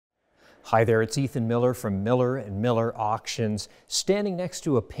Hi there, it's Ethan Miller from Miller and Miller Auctions, standing next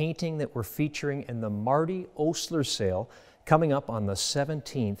to a painting that we're featuring in the Marty Osler sale coming up on the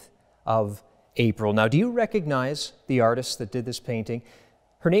 17th of April. Now, do you recognize the artist that did this painting?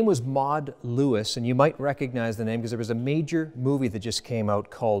 Her name was Maud Lewis, and you might recognize the name because there was a major movie that just came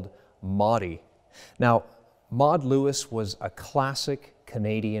out called Maudie. Now, Maud Lewis was a classic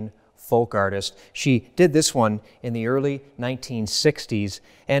Canadian folk artist. She did this one in the early 1960s,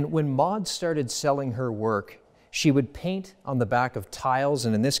 and when Maud started selling her work, she would paint on the back of tiles,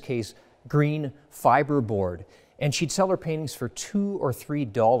 and in this case, green fiberboard, and she'd sell her paintings for $2 or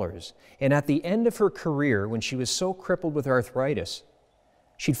 $3. And at the end of her career, when she was so crippled with arthritis,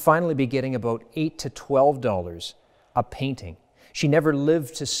 she'd finally be getting about $8 to $12 a painting. She never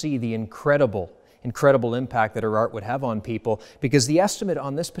lived to see the incredible impact that her art would have on people, because the estimate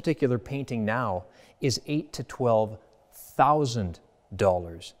on this particular painting now is $8,000 to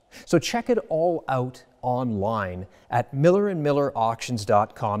 $12,000. So check it all out online at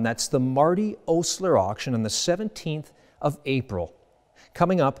millerandmillerauctions.com. That's the Marty Osler auction on the 17th of April,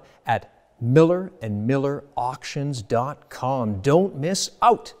 coming up at millerandmillerauctions.com. Don't miss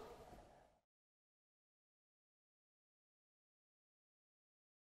out.